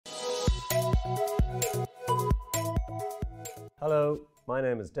Hello, my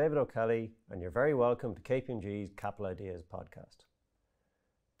name is David O'Kelly, and you're very welcome to KPMG's Capital Ideas podcast.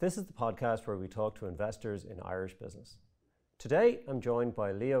 This is the podcast where we talk to investors in Irish business. Today, I'm joined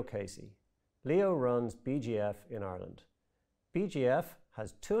by Leo Casey. Leo runs BGF in Ireland. BGF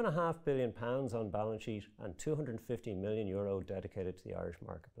has £2.5 billion on balance sheet and €250 million dedicated to the Irish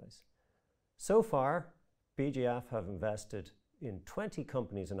marketplace. So far, BGF have invested in 20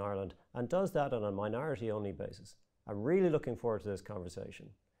 companies in Ireland and does that on a minority-only basis. I'm really looking forward to this conversation.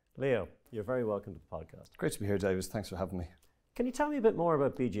 Leo, you're very welcome to the podcast. Great to be here, David. Thanks for having me. Can you tell me a bit more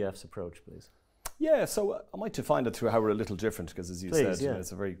about BGF's approach, please? Yeah, so I might define it through how we're a little different because, as you said,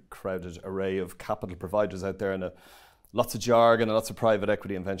 it's a very crowded array of capital providers out there and lots of jargon and lots of private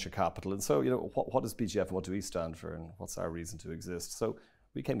equity and venture capital. And so, what is BGF and what do we stand for and what's our reason to exist? So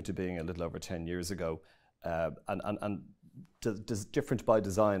we came into being a little over 10 years ago and different by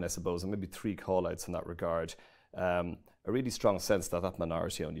design, I suppose, and maybe three call-outs in that regard. A really strong sense that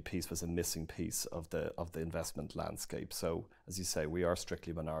minority-only piece was a missing piece of the investment landscape. So, as you say, we are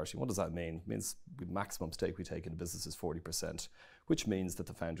strictly minority. What does that mean? It means the maximum stake we take in a business is 40%, which means that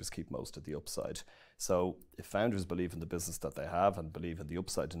the founders keep most of the upside. So, if founders believe in the business that they have and believe in the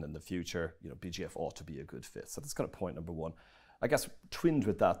upside and in the future, BGF ought to be a good fit. So that's kind of point number one. I guess twinned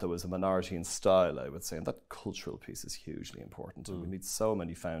with that, though, is a minority in style, I would say, and that cultural piece is hugely important. And we meet so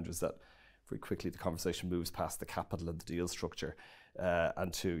many founders that very quickly the conversation moves past the capital and the deal structure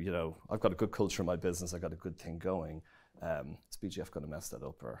and to, I've got a good culture in my business, I've got a good thing going. Is BGF going to mess that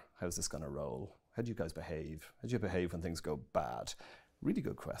up, or how's this going to roll? How do you guys behave? How do you behave when things go bad? Really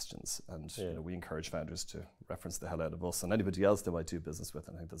good questions, and we encourage founders to reference the hell out of us and anybody else they might do business with.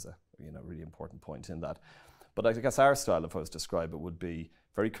 And I think there's a really important point in that. But I guess our style, if I was to describe it, would be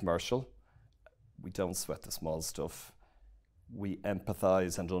very commercial. We don't sweat the small stuff. We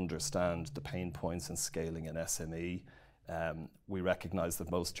empathize and understand the pain points in scaling an SME. We recognize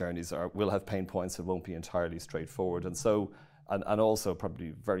that most journeys will have pain points. It won't be entirely straightforward. And so, and also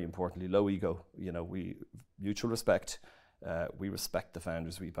probably very importantly, low ego. We mutual respect. We respect the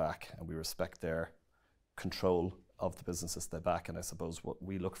founders we back, and we respect their control of the businesses they back. And I suppose what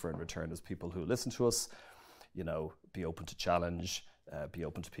we look for in return is people who listen to us, be open to challenge, be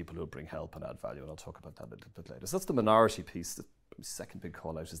open to people who bring help and add value, and I'll talk about that a little bit later. So that's the minority piece. The second big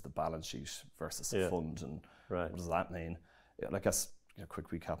call out is the balance sheet versus a fund, and what does that mean? And I guess, quick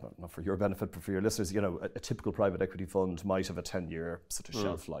recap, not for your benefit, but for your listeners, a typical private equity fund might have a 10-year sort of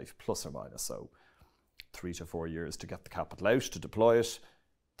shelf life, plus or minus, so 3 to 4 years to get the capital out, to deploy it,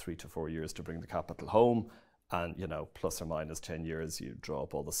 3 to 4 years to bring the capital home, and plus or minus 10 years, you draw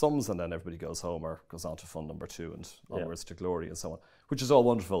up all the sums, and then everybody goes home or goes on to fund number 2 and onwards to glory and so on, which is all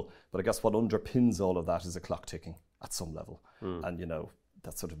wonderful. But I guess what underpins all of that is a clock ticking at some level, and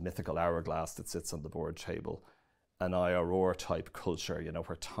that sort of mythical hourglass that sits on the board table, an IRR type culture,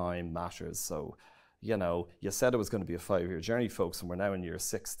 where time matters. So, you said it was going to be a 5-year journey, folks, and we're now in year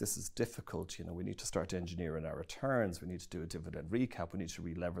 6. This is difficult. We need to start engineering our returns. We need to do a dividend recap. We need to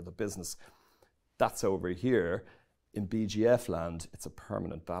re-lever the business. That's over here. In BGF land, it's a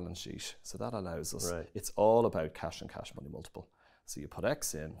permanent balance sheet. So that allows us, it's all about cash and cash money multiple. So you put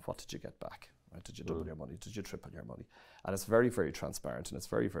X in, what did you get back? Right? Did you double your money? Did you triple your money? And it's very, very transparent, and it's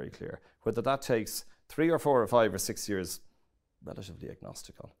very, very clear. Whether that takes 3 or 4 or 5 or 6 years, relatively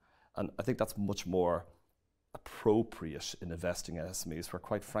agnostic on. And I think that's much more appropriate in investing in SMEs, where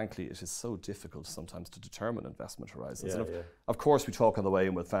quite frankly it is so difficult sometimes to determine investment horizons. Of course we talk on the way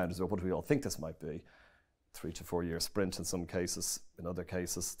in with founders about what do we all think this might be. 3 to 4 year sprint in some cases. In other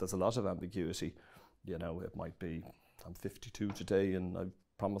cases there's a lot of ambiguity. It might be, I'm 52 today and I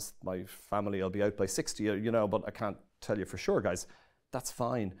promised my family I'll be out by 60, but I can't tell you for sure, guys. That's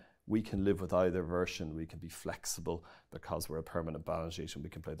fine. We can live with either version. We can be flexible because we're a permanent balance sheet, and we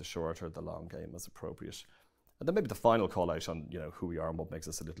can play the short or the long game as appropriate. And then maybe the final call out on who we are and what makes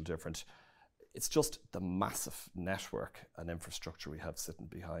us a little different. It's just the massive network and infrastructure we have sitting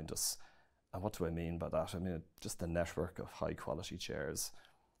behind us. And what do I mean by that? I mean just the network of high quality chairs,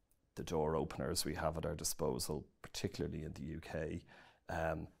 the door openers we have at our disposal, particularly in the UK,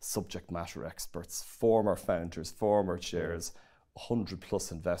 subject matter experts, former founders, former chairs, 100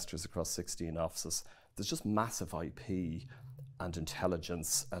 plus investors across 16 offices. There's just massive IP and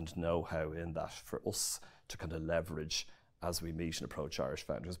intelligence and know-how in that for us to kind of leverage as we meet and approach Irish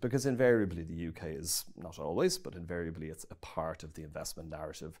founders, because invariably the UK is, not always, but invariably it's a part of the investment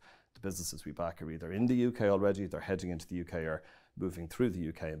narrative. The businesses we back are either in the UK already, they're heading into the UK or moving through the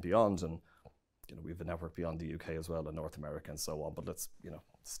UK and beyond, and we have a network beyond the UK as well in North America and so on. But let's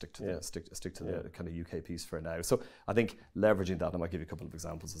stick to the kind of UK piece for now. So I think leveraging that, I might give you a couple of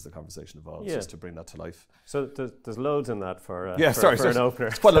examples as the conversation evolves, just to bring that to life. So there's loads in that for an opener.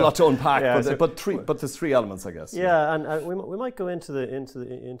 It's quite a lot to unpack, but there's three elements, I guess. Yeah, and we might go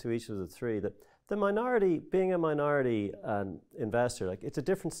into each of the three. The minority, being a minority investor, like it's a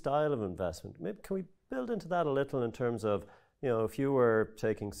different style of investment. Maybe can we build into that a little in terms of, if you were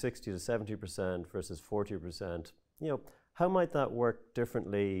taking 60 to 70% versus 40%, how might that work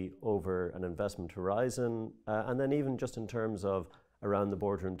differently over an investment horizon? And then even just in terms of around the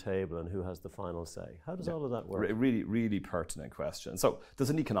boardroom table and who has the final say. How does all of that work? Really, really pertinent question. So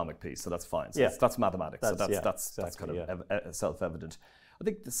there's an economic piece, so that's fine. So that's mathematics. That's kind of self-evident. I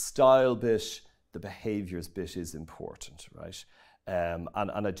think the style bit, the behaviours bit is important, right? And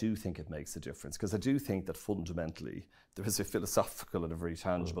I do think it makes a difference, because I do think that fundamentally there is a philosophical and a very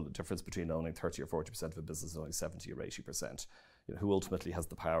tangible difference between owning 30 or 40% of a business and only 70 or 80%. Who ultimately has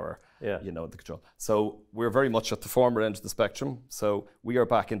the power, the control. So we're very much at the former end of the spectrum. So we are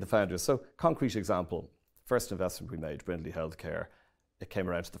back in the founders. So concrete example, first investment we made, Brindley Healthcare, it came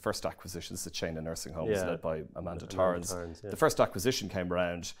around to the first acquisition. It's a chain of nursing homes led by Amanda Torrance. The first acquisition came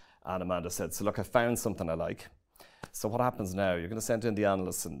around and Amanda said, so look, I found something I like. So what happens now? You're going to send in the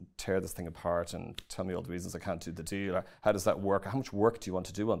analysts and tear this thing apart and tell me all the reasons I can't do the deal. How does that work? How much work do you want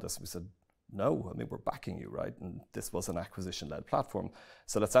to do on this? And we said, no, I mean, we're backing you, right? And this was an acquisition-led platform.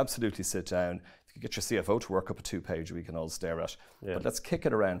 So let's absolutely sit down. If you get your CFO to work up a 2-page we can all stare at. But let's kick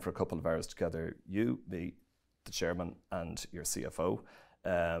it around for a couple of hours together. You, me, the chairman, and your CFO.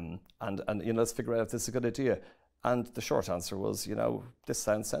 And let's figure out if this is a good idea. And the short answer was, this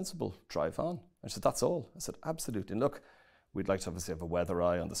sounds sensible, drive on. I said, that's all. I said, absolutely. And look, we'd like to obviously have a weather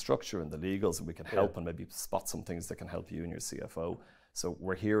eye on the structure and the legals, and we can help and maybe spot some things that can help you and your CFO. So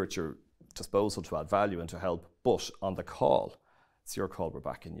we're here at your disposal to add value and to help, but on the call, it's your call, we're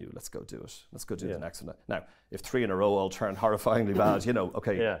backing you, let's go do it. Let's go do the next one. Now, if 3 in a row all turn horrifyingly bad,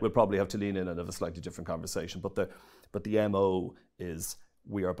 we'll probably have to lean in and have a slightly different conversation. But the MO is,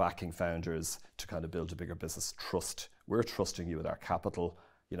 we are backing founders to kind of build a bigger business. Trust. We're trusting you with our capital.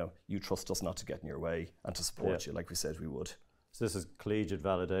 You trust us not to get in your way and to support you like we said we would. So this is collegiate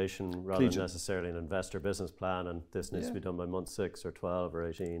validation rather than necessarily an investor business plan, and this needs to be done by month 6 or 12 or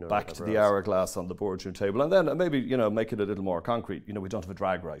 18 or back to the hourglass on the boardroom table. And then maybe, make it a little more concrete. We don't have a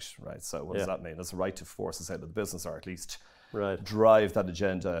drag right? So what does that mean? It's a right to force us out of the business, or at least drive that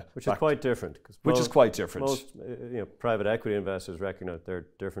agenda. Which is quite different. Most private equity investors recognize they're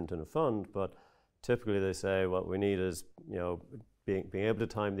different in a fund, but typically they say what we need is, being able to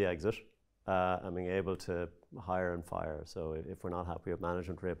time the exit and being able to hire and fire. So if we're not happy with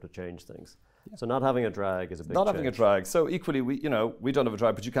management, we're able to change things. So not having a drag is a big change. Having a drag. So equally, we don't have a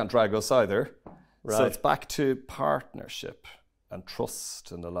drag, but you can't drag us either. Right. So it's back to partnership and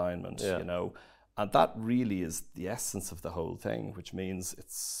trust and alignment, And that really is the essence of the whole thing, which means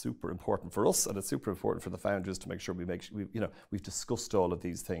it's super important for us and it's super important for the founders to make sure we've discussed all of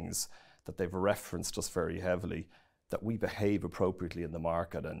these things, that they've referenced us very heavily, that we behave appropriately in the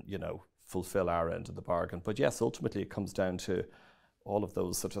market and, fulfill our end of the bargain. But yes, ultimately it comes down to all of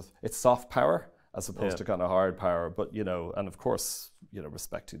those it's soft power as opposed to kind of hard power, but, and of course,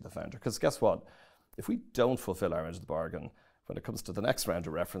 respecting the founder. Because guess what? If we don't fulfill our end of the bargain, when it comes to the next round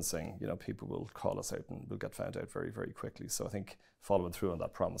of referencing, people will call us out and we'll get found out very, very quickly. So I think following through on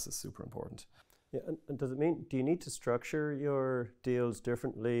that promise is super important. Yeah, and does it mean, do you need to structure your deals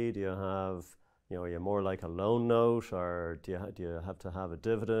differently? Do you have, are you more like a loan note, or do you have to have a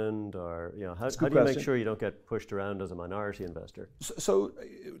dividend, or how do you make sure you don't get pushed around as a minority investor? So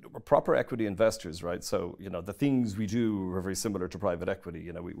we're proper equity investors, right? So the things we do are very similar to private equity.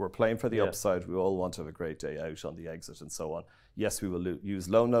 We're playing for the upside. We all want to have a great day out on the exit and so on. Yes, we will use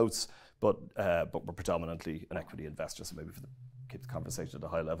loan notes, but we're predominantly an equity investor. So maybe keep the conversation at a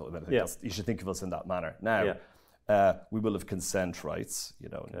high level. You should think of us in that manner. Now, we will have consent rights,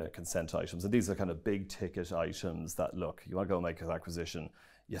 consent items. And these are kind of big ticket items that, look, you want to go make an acquisition.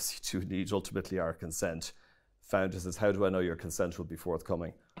 Yes, you do need ultimately our consent. Founder says, how do I know your consent will be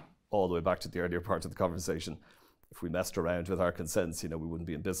forthcoming? All the way back to the earlier part of the conversation. If we messed around with our consents, we wouldn't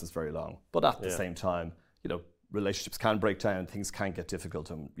be in business very long. But at the same time, relationships can break down, things can get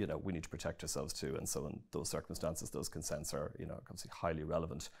difficult, and we need to protect ourselves too. And so in those circumstances, those consents are obviously highly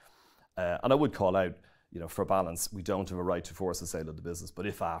relevant. And I would call out, for balance, we don't have a right to force a sale of the business, but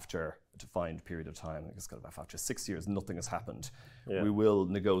if after a defined period of time, I think it's kind of after 6 years, nothing has happened, we will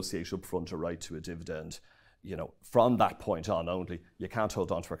negotiate upfront a right to a dividend. from that point on only, you can't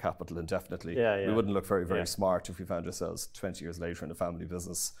hold on to our capital indefinitely. We wouldn't look very smart if we found ourselves 20 years later in a family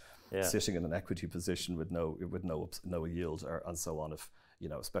business, sitting in an equity position with no yield and so on. If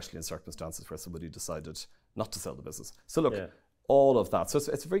especially in circumstances where somebody decided not to sell the business. So look, all of that. So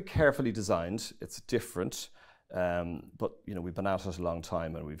it's very carefully designed. It's different. But we've been at it a long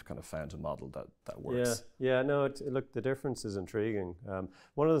time, and we've kind of found a model that works. Look, the difference is intriguing.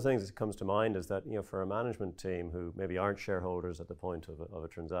 One of the things that comes to mind is that for a management team who maybe aren't shareholders at the point of a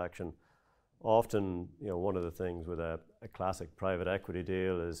transaction, often one of the things with a classic private equity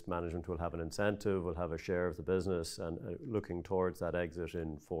deal is management will have an incentive, will have a share of the business, and looking towards that exit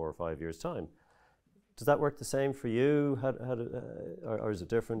in 4 or 5 years' time. Does that work the same for you? Or is it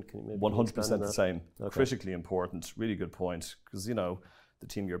different? Can you maybe 100% the same. Okay. Critically important. Really good point. Because the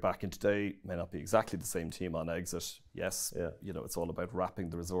team you're backing today may not be exactly the same team on exit. Yes, it's all about wrapping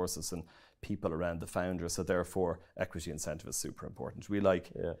the resources and people around the founder. So therefore, equity incentive is super important. We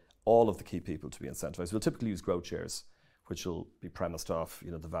like all of the key people to be incentivized. We'll typically use growth shares, which will be premised off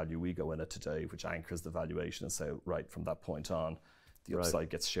the value we go in at today, which anchors the valuation, and say right from that point on, the upside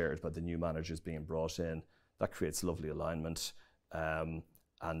gets shared by the new managers being brought in. That creates lovely alignment, and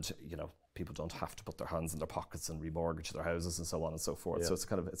people don't have to put their hands in their pockets and remortgage their houses and so on and so forth. So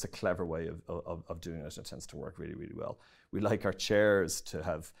it's a clever way of doing it. It tends to work really, really well. We like our chairs to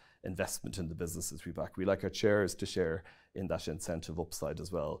have investment in the businesses we back. We like our chairs to share in that incentive upside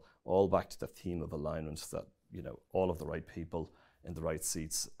as well. All back to the theme of alignment, that all of the right people in the right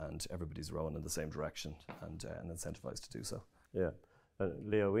seats and everybody's rowing in the same direction and incentivized to do so. Yeah.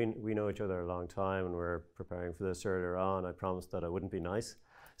 Leo, we know each other a long time, and we're preparing for this earlier on. I promised that I wouldn't be nice.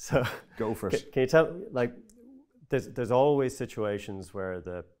 So go for it. Can you tell me, there's always situations where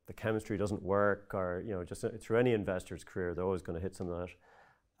the chemistry doesn't work, or just through any investor's career, they're always going to hit some of that.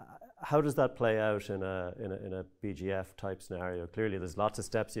 How does that play out in a BGF type scenario? Clearly, there's lots of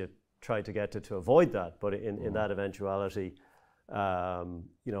steps you try to get to avoid that, but in that eventuality,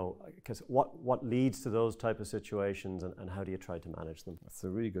 because what leads to those type of situations, and how do you try to manage them? That's a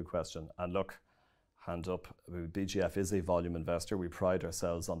really good question. And look, hand up, BGF is a volume investor. We pride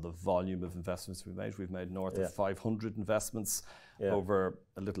ourselves on the volume of investments we've made. We've made north of 500 investments over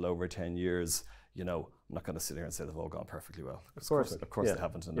a little over 10 years. I'm not going to sit here and say they've all gone perfectly well. Of course they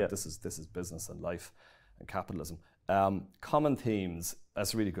haven't. And this is business and life and capitalism. Common themes.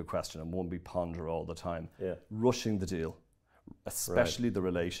 That's a really good question, and one we ponder all the time. Rushing the deal, especially the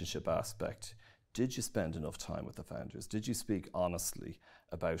relationship aspect. Did you spend enough time with the founders? Did you speak honestly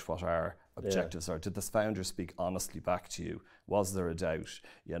about what our objectives are? Did the founders speak honestly back to you? Was there a doubt?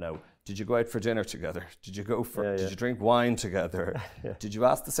 Did you go out for dinner together? Did you did you drink wine together? Did you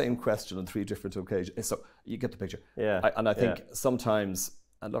ask the same question on 3 different occasions? So you get the picture. I think sometimes,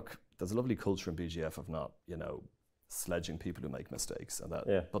 and look, there's a lovely culture in BGF of not, sledging people who make mistakes, and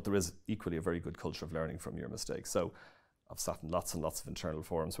that. But there is equally a very good culture of learning from your mistakes. So I've sat in lots and lots of internal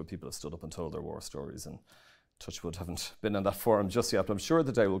forums where people have stood up and told their war stories, and touchwood haven't been in that forum just yet, but I'm sure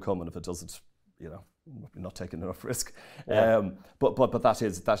the day will come, and if it doesn't, we're not taking enough risk. But that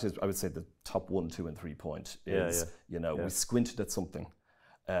is I would say the top 1, 2 and 3 point is we squinted at something,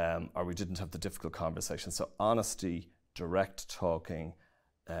 or we didn't have the difficult conversation. So honesty, direct talking,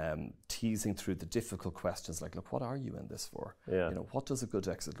 teasing through the difficult questions, like, look, what are you in this for? What does a good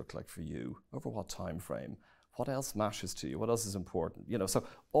exit look like for you? Over what time frame? What else matters to you? What else is important? So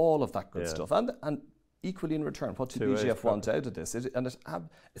all of that good stuff. And equally in return, what do BGF want out of this?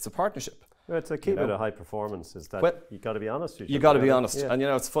 It's a partnership. It's a key bit of high performance is that you got to be honest with each other. You got to be honest. And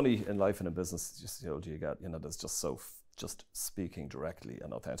it's funny in life and in business, just you get, there's just speaking directly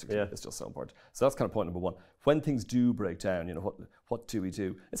and authentically is just so important. So that's kind of point number 1. When things do break down, what do we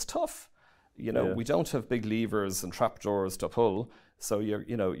do? It's tough. We don't have big levers and trapdoors to pull. So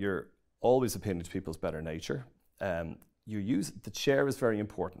you're always appealing to people's better nature. The chair is very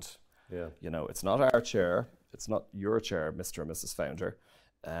important. It's not our chair. It's not your chair, Mr. or Mrs. Founder.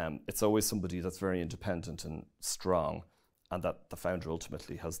 It's always somebody that's very independent and strong, and that the founder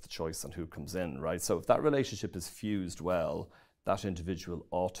ultimately has the choice on who comes in, right? So if that relationship is fused well, that individual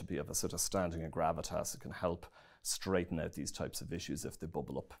ought to be of a sort of standing and gravitas that can help straighten out these types of issues if they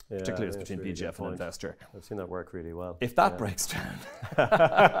bubble up, particularly as between really BGF and investor. I've seen that work really well. If that breaks down,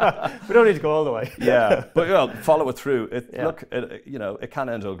 we don't need to go all the way. But follow it through. Look, it can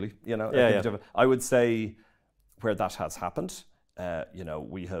end ugly. I would say where that has happened,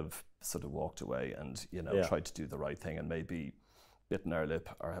 we have sort of walked away and tried to do the right thing and maybe bitten our lip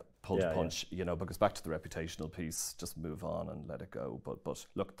or pulled a punch. Because back to the reputational piece, just move on and let it go. But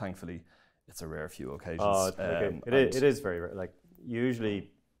look, thankfully, it's a rare few occasions. It is very rare. Like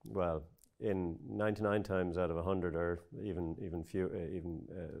usually, in 99 times out of 100, or even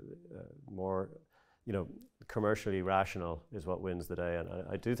more, you know, commercially rational is what wins the day. And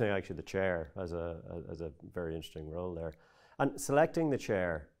I do think actually the chair has a very interesting role there, and selecting the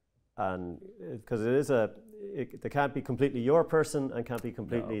chair, and because they can't be completely your person and can't be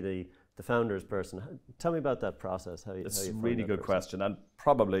completely the founder's person. Tell me about that process. It's a really good question, and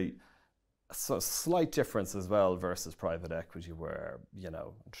probably so slight difference as well versus private equity, where, you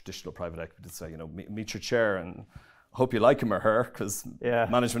know, traditional private equity would say, you know, meet your chair and hope you like him or her, because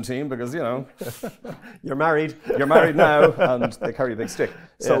management team, because, you know, you're married now, and they carry a big stick.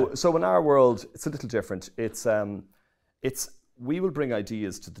 So in our world, it's a little different. It's we will bring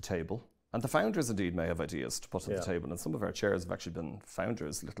ideas to the table, and the founders indeed may have ideas to put on the table. And some of our chairs have actually been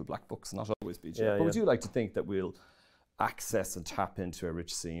founders' little black books, not always BGF. But we do like to think that we'll access and tap into a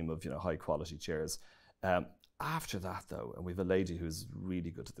rich seam of, you know, high quality chairs. After that, though, and we have a lady who's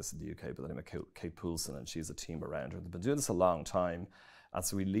really good at this in the UK by the name of Kate Poulsen, and she's a team around her. They've been doing this a long time, and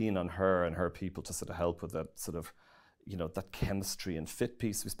so we lean on her and her people to sort of help with that sort of, you know, that chemistry and fit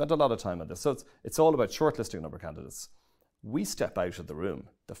piece. We spent a lot of time on this. So it's all about shortlisting a number of candidates. We step out of the room.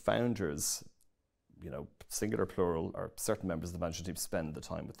 The founders, you know, singular, plural, or certain members of the management team spend the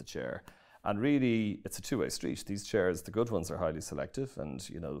time with the chair. And really, it's a two-way street. These chairs, the good ones, are highly selective, and,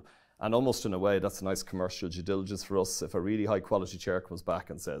 you know, and almost in a way, that's a nice commercial due diligence for us. If a really high-quality chair comes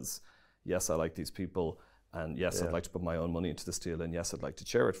back and says, yes, I like these people, and yes, I'd like to put my own money into this deal, and yes, I'd like to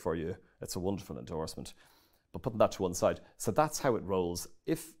chair it for you, it's a wonderful endorsement. But putting that to one side, so that's how it rolls.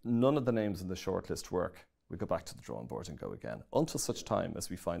 If none of the names in the shortlist work, we go back to the drawing board and go again, until such time as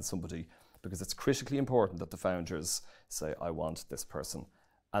we find somebody, because it's critically important that the founders say, I want this person.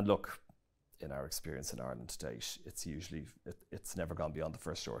 And look, in our experience in Ireland to date, it's usually, it's never gone beyond the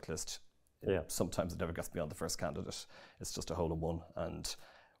first shortlist. Sometimes it never gets beyond the first candidate. It's just a hole in one. And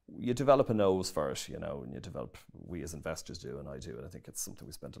you develop a nose for it, you know, and you develop, we as investors do, and I do, and I think it's something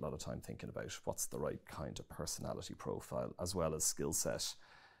we spent a lot of time thinking about. What's the right kind of personality profile as well as skill set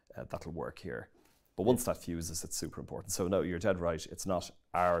that'll work here. But once that fuses, it's super important. So no, you're dead right. It's not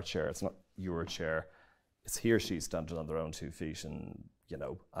our chair. It's not your chair. It's he or she standing on their own 2 feet, and, you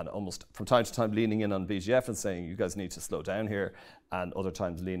know, and almost from time to time leaning in on BGF and saying, you guys need to slow down here. And other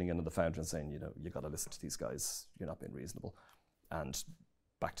times leaning in on the founder and saying, you know, you got to listen to these guys. You're not being reasonable. And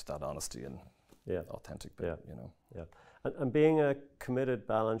back to that honesty and authentic bit, you know. Yeah. And being a committed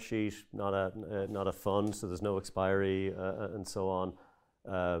balance sheet, not a fund, so there's no expiry and so on,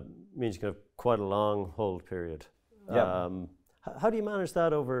 means you can have quite a long hold period. How do you manage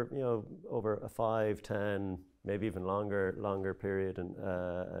that over, you know, over a 5, 10, maybe even longer period? And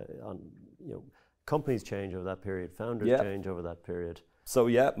you know, companies change over that period, founders change over that period. So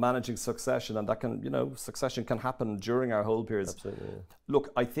managing succession, and that can, you know, succession can happen during our hold periods. Absolutely. Yeah.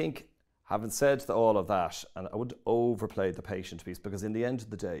 Look, I think, having said all of that, and I wouldn't overplay the patient piece, because in the end of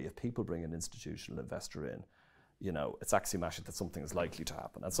the day, if people bring an institutional investor in, you know, it's axiomatic that something is likely to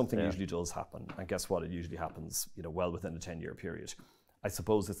happen, and something usually does happen. And guess what? It usually happens, you know, well within a 10-year period. I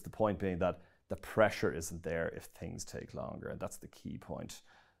suppose it's the point being that the pressure isn't there if things take longer, and that's the key point.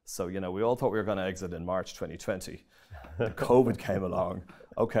 So, you know, we all thought we were going to exit in March 2020. COVID came along.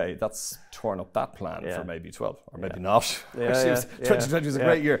 Okay, that's torn up that plan for maybe 12, or maybe not. 2020 was a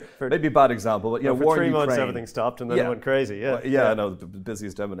great year. Maybe a bad example, but, you know, for 3 months everything stopped and then it went crazy. I know, the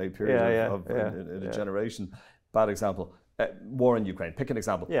busiest M&A period in a generation. Bad example. War in Ukraine, pick an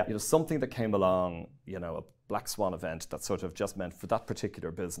example. You know, something that came along, you know, a black swan event that sort of just meant for that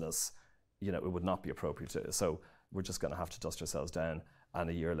particular business, you know, it would not be appropriate to. So we're just going to have to dust ourselves down, and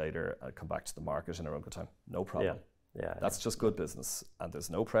a year later come back to the market in our own good time. No problem. That's just good business, and there's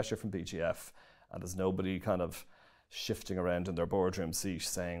no pressure from BGF, and there's nobody kind of shifting around in their boardroom seat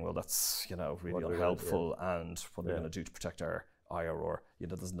saying, well, that's, you know, really unhelpful, and what are we going to do to protect our IRR? You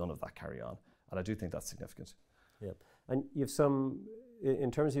know, there's none of that carry on, and I do think that's significant. Yeah, and you've some, in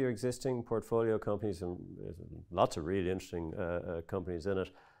terms of your existing portfolio companies, and lots of really interesting companies in it,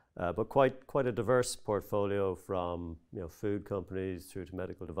 but quite a diverse portfolio, from, you know, food companies through to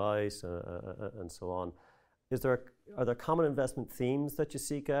medical device and so on. Are there common investment themes that you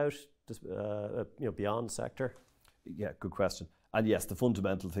seek out, just, you know, beyond sector? Yeah, good question. And yes, the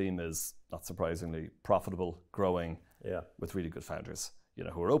fundamental theme is, not surprisingly, profitable, growing, with really good founders, you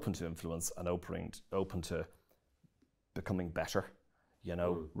know, who are open to influence and open to becoming better, you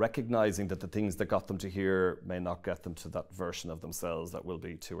know, recognizing that the things that got them to here may not get them to that version of themselves that will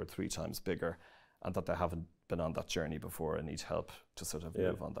be 2 or 3 times bigger, and that they haven't been on that journey before and need help to sort of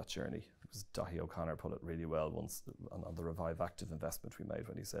move on that journey. It was Dahi O'Connor put it really well once on the Revive Active investment we made,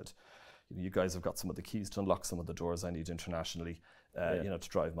 when he said, you know, you guys have got some of the keys to unlock some of the doors I need internationally. to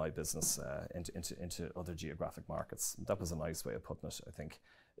drive my business into other geographic markets. That was a nice way of putting it. I think,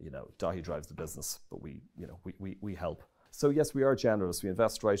 Dahi drives the business, but we help. So yes, we are generous. We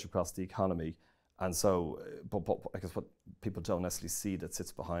invest right across the economy. And so, but I guess what people don't necessarily see that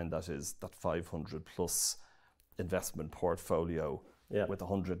sits behind that is that 500 plus investment portfolio with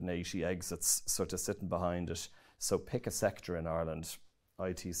 180 exits sort of sitting behind it. So pick a sector in Ireland: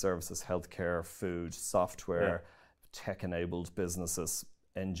 IT services, healthcare, food, software, tech-enabled businesses,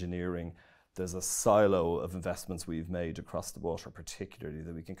 engineering. There's a silo of investments we've made across the water, particularly,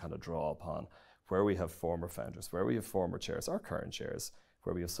 that we can kind of draw upon, where we have former founders, where we have former chairs, or current chairs,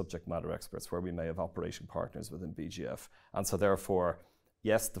 where we have subject matter experts, where we may have operation partners within BGF. And so therefore,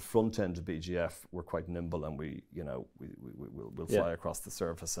 yes, the front end of BGF, we're quite nimble, and we'll fly across the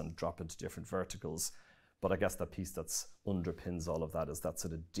surface and drop into different verticals. But I guess that piece that's underpins all of that is that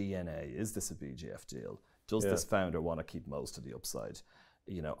sort of DNA. Is this a BGF deal? Does this founder want to keep most of the upside?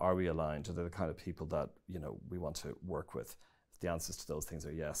 Are we aligned? Are they the kind of people that, we want to work with? If the answers to those things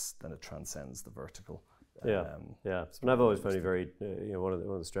are yes, then it transcends the vertical. And I've always found you very, one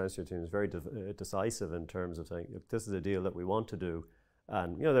of the strengths of your team is very decisive in terms of saying, look, this is a deal that we want to do.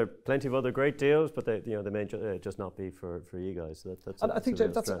 And there are plenty of other great deals, but they may just not be for you guys. So I think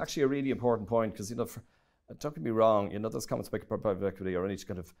that's actually a really important point, because don't get me wrong, those comments make private equity are only to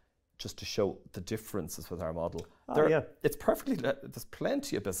kind of just to show the differences with our model. It's perfectly, there's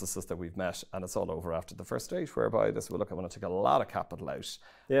plenty of businesses that we've met, and it's all over after the first stage, whereby I want to take a lot of capital out.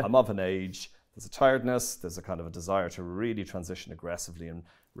 I'm of an age, there's a tiredness, there's a kind of a desire to really transition aggressively and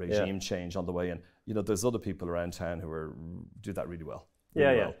regime change on the way in. There's other people around town who do that really well.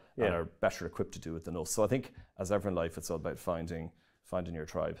 And are better equipped to do it than us. So I think, as ever in life, it's all about finding your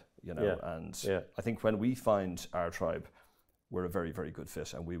tribe, I think when we find our tribe, we're a very, very good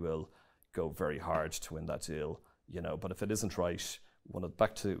fit, and we will go very hard to win that deal, but if it isn't right,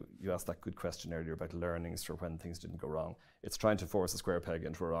 back to, you asked that good question earlier about learnings for when things didn't go wrong. It's trying to force a square peg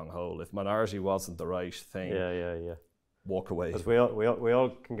into a wrong hole. If minority wasn't the right thing, walk away. Because we all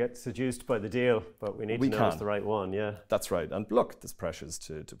can get seduced by the deal, but we need to know it's the right one. That's right. And look, there's pressures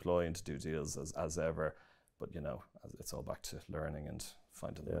to deploy and to do deals as ever, but it's all back to learning and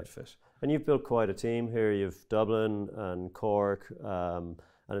finding the right fit. And you've built quite a team here. You've Dublin and Cork, and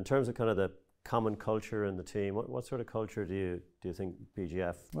in terms of kind of the common culture in the team, what sort of culture do you think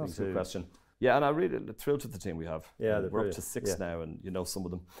BGF That's a good question. Yeah, and I'm really thrilled with the team we have. We're up to 6 now, and some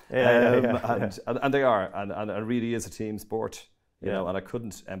of them. And they are, and it really is a team sport. And I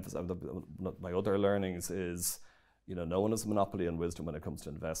couldn't emphasize, my other learnings is, no one has a monopoly on wisdom when it comes to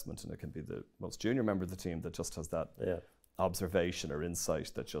investment, and it can be the most junior member of the team that just has that observation or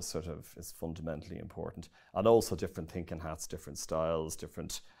insight that just sort of is fundamentally important. And also different thinking hats, different styles,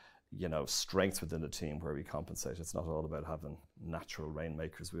 different strengths within the team where we compensate. It's not all about having natural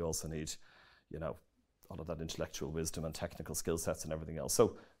rainmakers. We also need all of that intellectual wisdom and technical skill sets and everything else.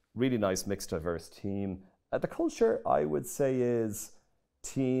 So really nice, mixed, diverse team. The culture, I would say, is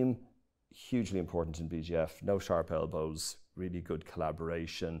team, hugely important in BGF. No sharp elbows, really good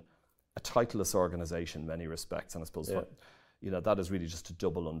collaboration, a titleless organization in many respects. And I suppose that is really just to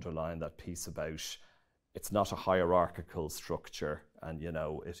double underline that piece about, it's not a hierarchical structure, and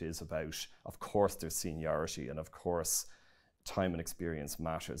it is about, of course there's seniority, and of course time and experience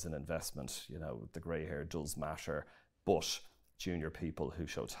matters in investment. The grey hair does matter, but junior people who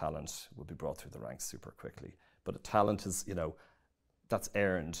show talent will be brought through the ranks super quickly. But talent is, that's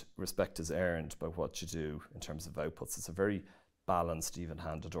earned, respect is earned by what you do in terms of outputs. It's a very balanced,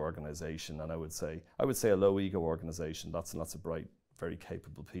 even-handed organization, and I would say a low ego organization. Lots and lots of bright, very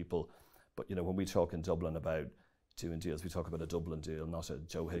capable people. But when we talk in Dublin about doing deals, we talk about a Dublin deal, not a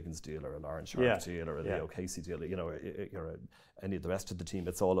Joe Higgins deal or a Lauren Sharp deal or a Leo Casey deal, or any of the rest of the team.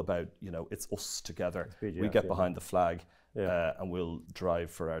 It's all about, it's us together. It's BGF, we get behind the flag and we'll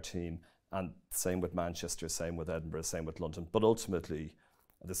drive for our team. And same with Manchester, same with Edinburgh, same with London. But ultimately,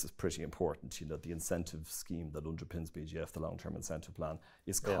 and this is pretty important, the incentive scheme that underpins BGF, the long-term incentive plan,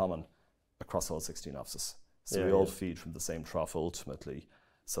 is common across all 16 offices. So we all feed from the same trough ultimately,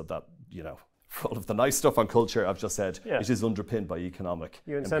 so that, for all of the nice stuff on culture I've just said, it is underpinned by economic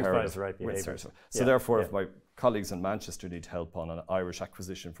imperative. Right behavior. So therefore, if my colleagues in Manchester need help on an Irish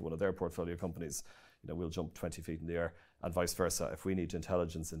acquisition for one of their portfolio companies, we'll jump 20 feet in the air, and vice versa. If we need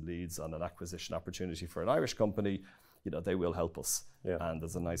intelligence and leads on an acquisition opportunity for an Irish company, they will help us. And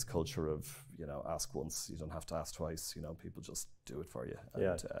there's a nice culture of, ask once, you don't have to ask twice. People just do it for you.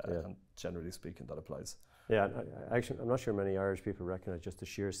 And generally speaking, that applies. Yeah, actually, I'm not sure many Irish people recognise just the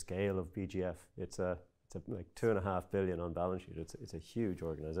sheer scale of BGF. It's like $2.5 billion on balance sheet. It's a huge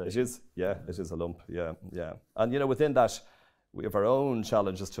organisation. It is, it is a lump. And within that, we have our own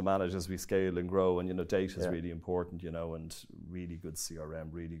challenges to manage as we scale and grow, and data is really important, and really good CRM,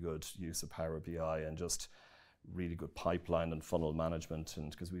 really good use of Power BI, and just really good pipeline and funnel management.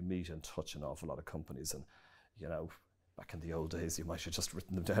 And because we meet and touch an awful lot of companies, and back in the old days, you might have just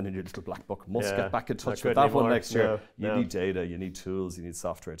written them down in your little black book. Must get back in touch with that one next year. You need data, you need tools, you need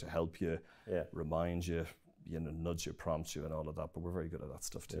software to help you, remind you, nudge you, prompt you, and all of that. But we're very good at that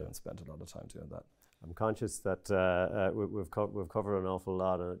stuff too, and spend a lot of time doing that. I'm conscious that we've covered an awful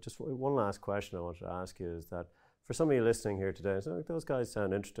lot. And just one last question I wanted to ask you is that for somebody listening here today, so those guys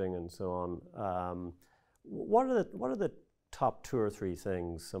sound interesting and so on. What are the top 2 or 3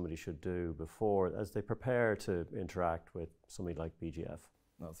 things somebody should do before, as they prepare to interact with somebody like BGF?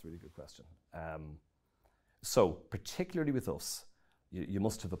 No, that's a really good question. So particularly with us, you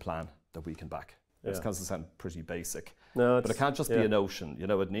must have a plan that we can back. It's going to sound pretty basic, but it can't just be a notion.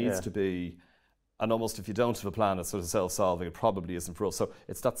 It needs to be. And almost if you don't have a plan, it's sort of self-solving. It probably isn't for us. So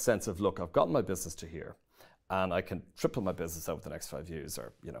it's that sense of, look, I've gotten my business to here, and I can triple my business over the next 5 years,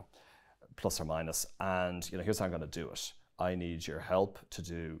 or plus or minus. And here's how I'm going to do it. I need your help to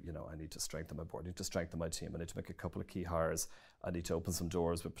do. I need to strengthen my board. I need to strengthen my team. I need to make a couple of key hires. I need to open some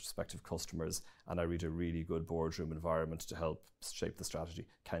doors with prospective customers, and I need a really good boardroom environment to help shape the strategy.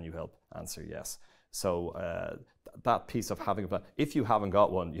 Can you help? Answer yes. So that piece of having a plan. If you haven't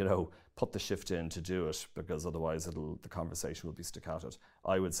got one, put the shift in to do it, because otherwise the conversation will be staccatoed.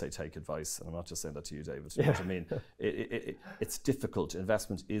 I would say take advice, and I'm not just saying that to you, David. You know what I mean? It's difficult.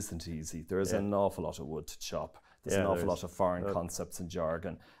 Investment isn't easy. There is an awful lot of wood to chop. There's an awful lot of foreign concepts and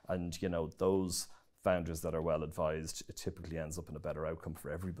jargon, and those founders that are well advised, it typically ends up in a better outcome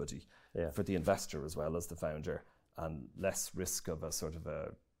for everybody, for the investor as well as the founder, and less risk of a sort of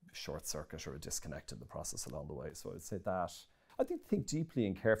a short circuit or a disconnect in the process along the way. So I'd say that. I think deeply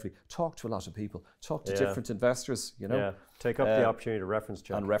and carefully. Talk to a lot of people. Talk to different investors. Take up the opportunity to reference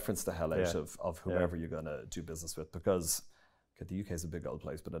check. And reference the hell out of whoever you're going to do business with, because the UK is a big old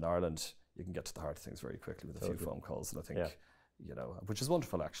place, but in Ireland you can get to the heart of things very quickly with a few phone calls, and I think which is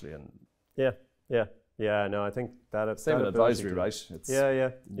wonderful actually. And no, I think that same with advisory, right? It's,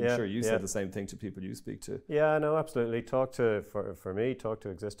 I'm sure you say the same thing to people you speak to. Yeah, no, absolutely. Talk to talk to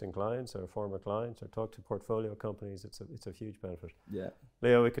existing clients or former clients, or talk to portfolio companies. It's a huge benefit. Yeah,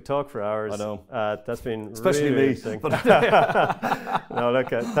 Leo, we could talk for hours. I know. That's been especially really me. Interesting. No, look,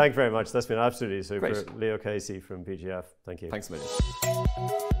 thank you very much. That's been absolutely super. Great. Leo Casey from BGF. Thank you. Thanks a million.